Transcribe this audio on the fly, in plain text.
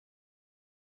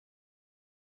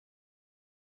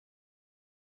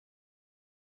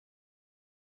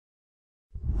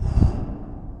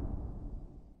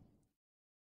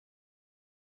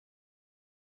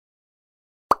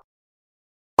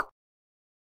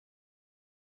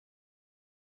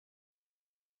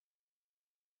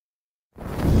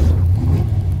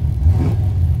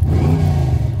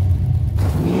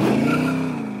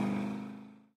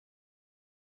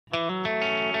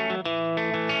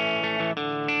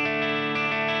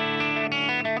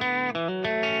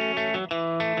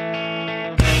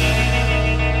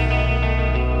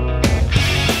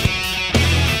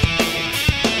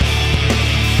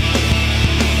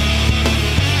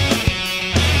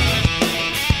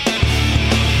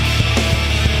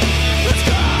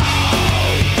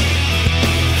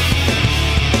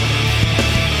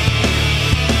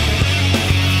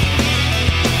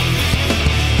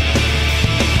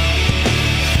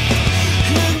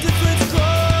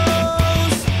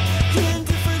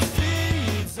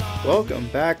Welcome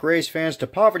back, race fans, to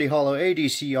Poverty Hollow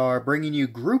ADCR, bringing you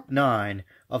Group 9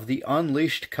 of the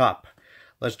Unleashed Cup.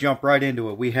 Let's jump right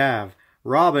into it. We have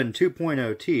Robin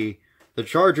 2.0T, the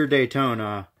Charger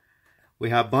Daytona. We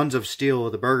have Buns of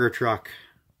Steel, the Burger Truck,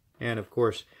 and of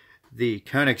course, the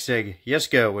Koenigsegg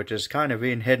Jesko, which is kind of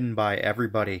being hidden by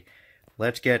everybody.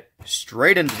 Let's get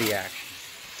straight into the action.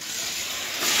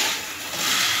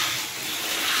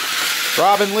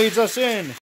 Robin leads us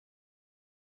in.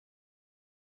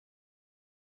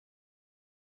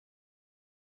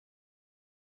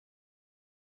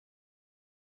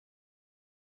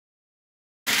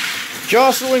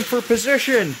 Jostling for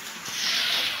position.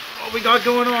 What we got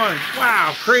going on?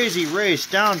 Wow, crazy race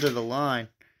down to the line.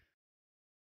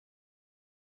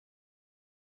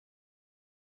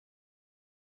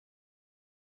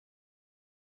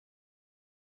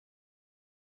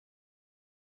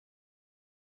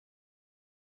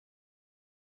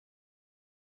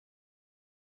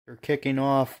 They're kicking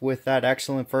off with that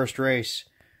excellent first race.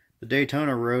 The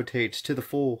Daytona rotates to the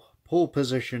full pole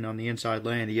position on the inside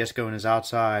lane. The Jesko is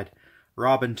outside.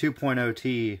 Robin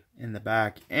 2.0T in the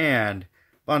back, and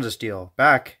Buns of Steel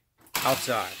back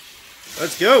outside.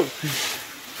 Let's go!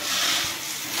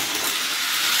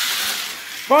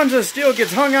 Buns of Steel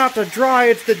gets hung out to dry.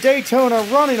 It's the Daytona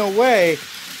running away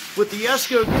with the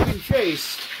Jesko giving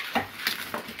chase.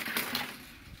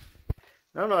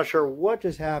 I'm not sure what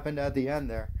just happened at the end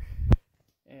there.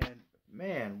 And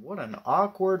man, what an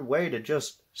awkward way to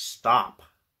just stop.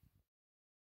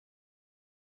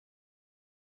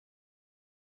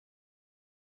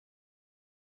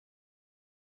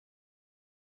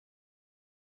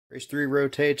 Race 3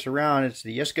 rotates around. It's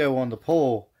the Jesko on the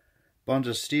pole. Buns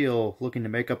of Steel looking to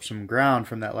make up some ground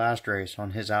from that last race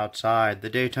on his outside. The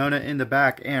Daytona in the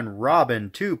back, and Robin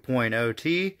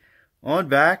 2.0T on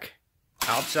back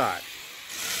outside.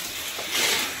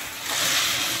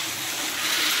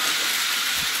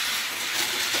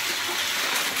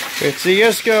 It's the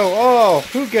Jesko. Oh,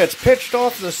 who gets pitched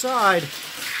off the side?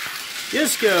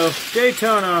 Jesko,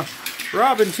 Daytona,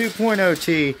 Robin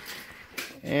 2.0T.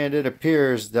 And it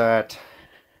appears that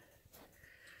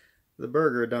the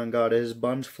burger done got his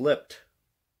buns flipped.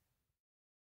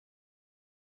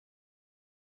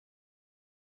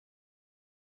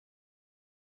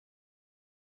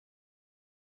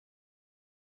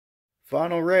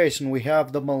 Final race, and we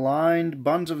have the maligned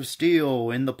Buns of Steel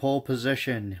in the pole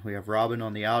position. We have Robin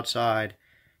on the outside,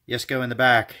 Jesko in the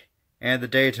back, and the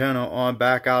Daytona on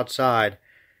back outside.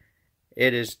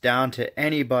 It is down to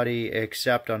anybody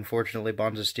except, unfortunately,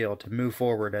 Buns of Steel to move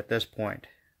forward at this point.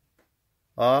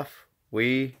 Off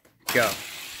we go.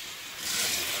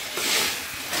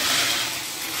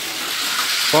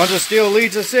 Buns of Steel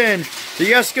leads us in.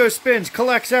 The Jesko spins,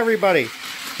 collects everybody.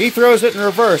 He throws it in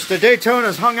reverse. The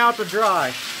Daytona's hung out to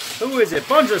dry. Who is it?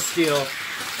 Buns of Steel.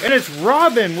 And it's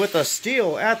Robin with a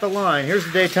Steel at the line. Here's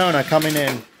the Daytona coming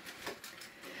in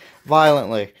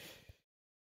violently.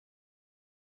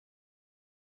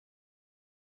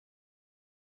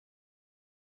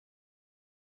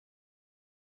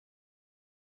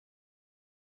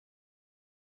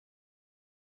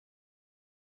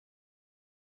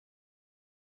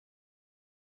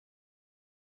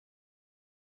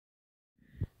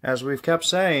 As we've kept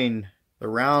saying, the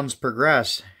rounds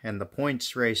progress and the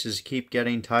points races keep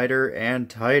getting tighter and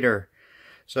tighter.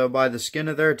 So by the skin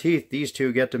of their teeth, these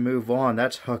two get to move on.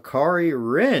 That's Hikari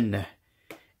Rin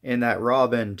in that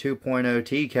Robin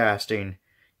 2.0T casting.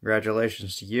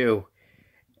 Congratulations to you.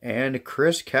 And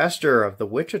Chris Kester of the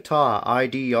Wichita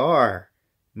IDR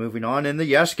moving on in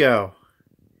the Jesko.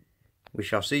 We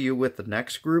shall see you with the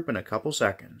next group in a couple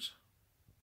seconds.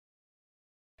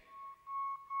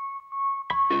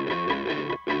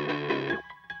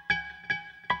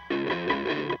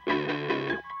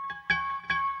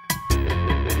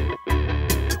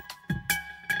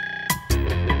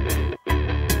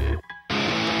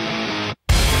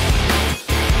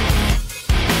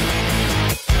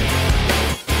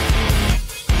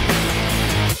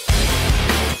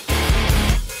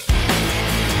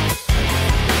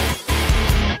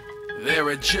 There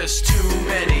are just too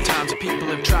many times that people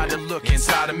have tried to look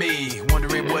inside of me,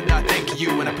 wondering what I think of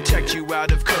you and I protect you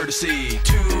out of courtesy.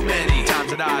 Too many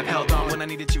times that I've held on when I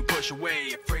needed to push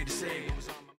away, afraid to say it was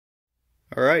on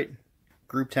my... Alright,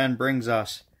 Group 10 brings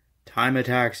us Time a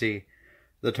Taxi,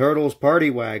 the Turtles Party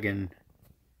Wagon,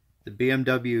 the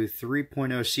BMW 3.0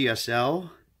 CSL,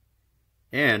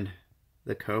 and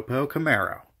the Copo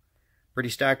Camaro. Pretty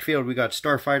stacked field. We got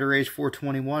Starfighter Race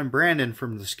 421, Brandon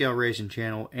from the Scale Racing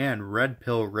channel, and Red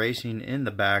Pill Racing in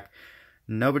the back.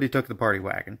 Nobody took the party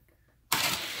wagon.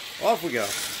 Off we go.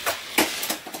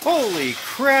 Holy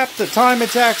crap, the Time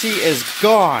Taxi is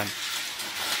gone.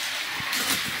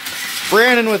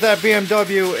 Brandon with that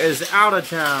BMW is out of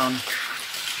town.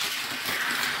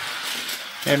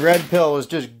 And Red Pill is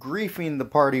just griefing the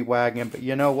party wagon, but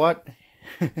you know what?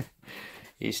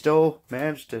 He still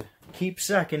managed to keep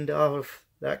second of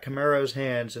that Camaro's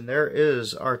hands, and there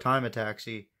is our Time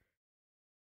Taxi.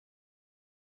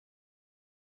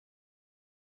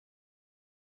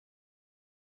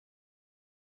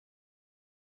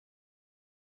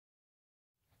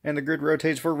 And the grid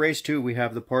rotates for race 2. We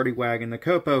have the party wagon, the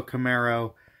Copo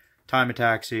Camaro, Time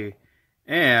Taxi,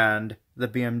 and the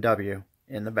BMW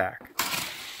in the back.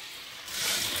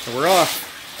 So we're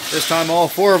off. This time all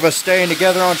 4 of us staying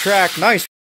together on track. Nice.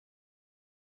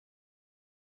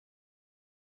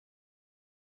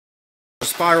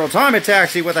 Spiral Time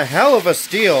Taxi with a hell of a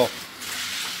steal.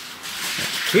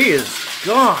 He is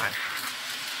gone.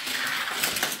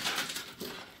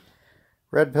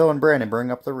 Red Pill and Brandon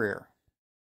bring up the rear.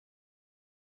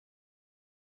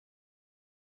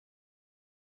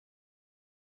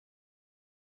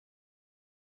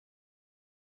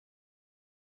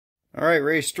 Alright,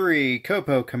 race 3,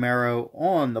 Copo Camaro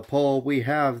on the pole. We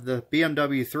have the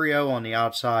BMW 3.0 on the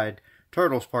outside,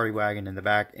 Turtles Party Wagon in the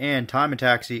back, and Time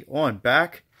Taxi on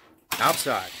back,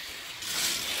 outside.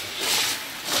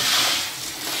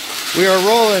 We are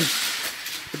rolling.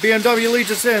 The BMW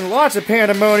leads us in. Lots of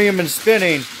pandemonium and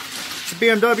spinning. It's the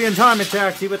BMW and Time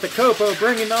Taxi with the Copo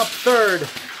bringing up third.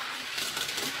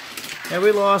 And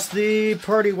we lost the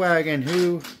Party Wagon,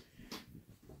 who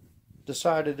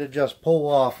decided to just pull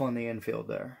off on the infield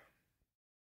there.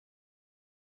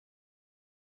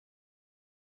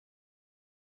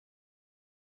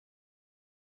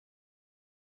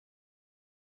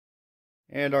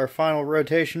 And our final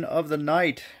rotation of the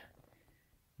night.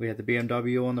 We had the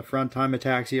BMW on the front, Time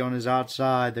Taxi on his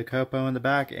outside, the Copo in the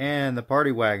back, and the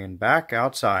Party Wagon back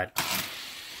outside.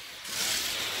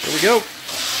 Here we go.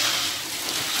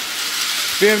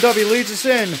 BMW leads us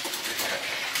in.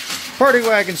 Party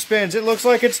Wagon spins. It looks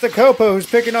like it's the Copo who's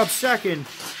picking up second.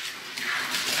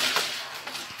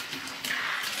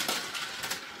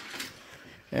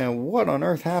 And what on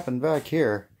earth happened back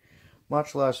here?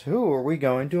 Much less who are we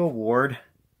going to award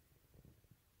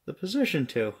the position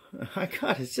to? I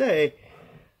gotta say,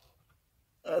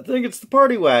 I think it's the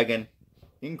Party Wagon.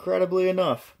 Incredibly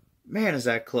enough. Man, is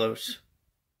that close.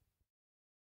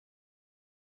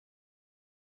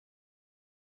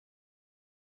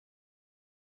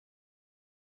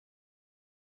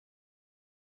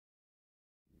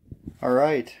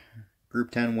 Alright, Group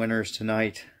 10 winners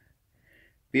tonight.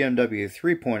 BMW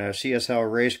 3.0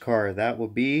 CSL race car. That will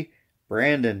be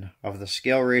Brandon of the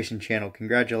Scale Racing Channel.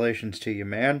 Congratulations to you,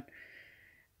 man.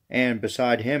 And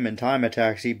beside him in Time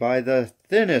Taxi, by the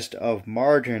thinnest of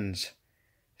margins,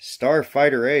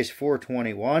 Starfighter Ace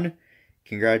 421.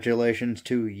 Congratulations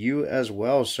to you as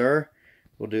well, sir.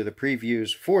 We'll do the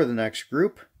previews for the next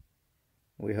group.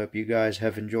 We hope you guys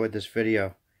have enjoyed this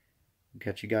video. We'll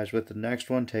catch you guys with the next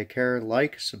one. Take care,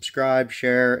 like, subscribe,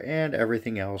 share, and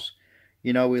everything else.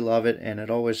 You know we love it, and it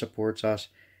always supports us.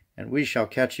 And we shall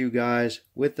catch you guys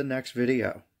with the next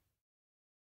video.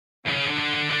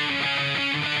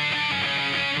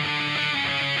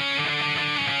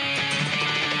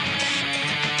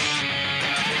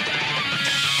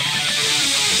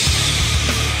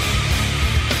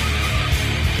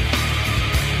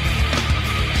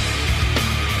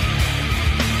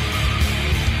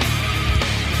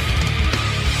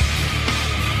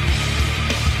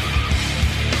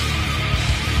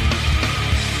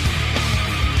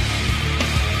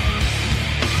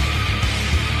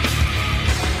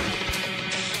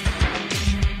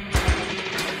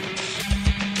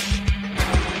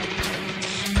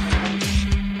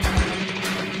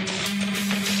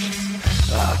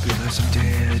 I'm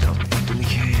dead, I'm fucked in the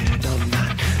head, I'm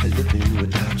not living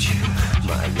without you.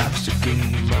 My life's a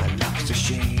game, my life's a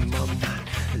shame.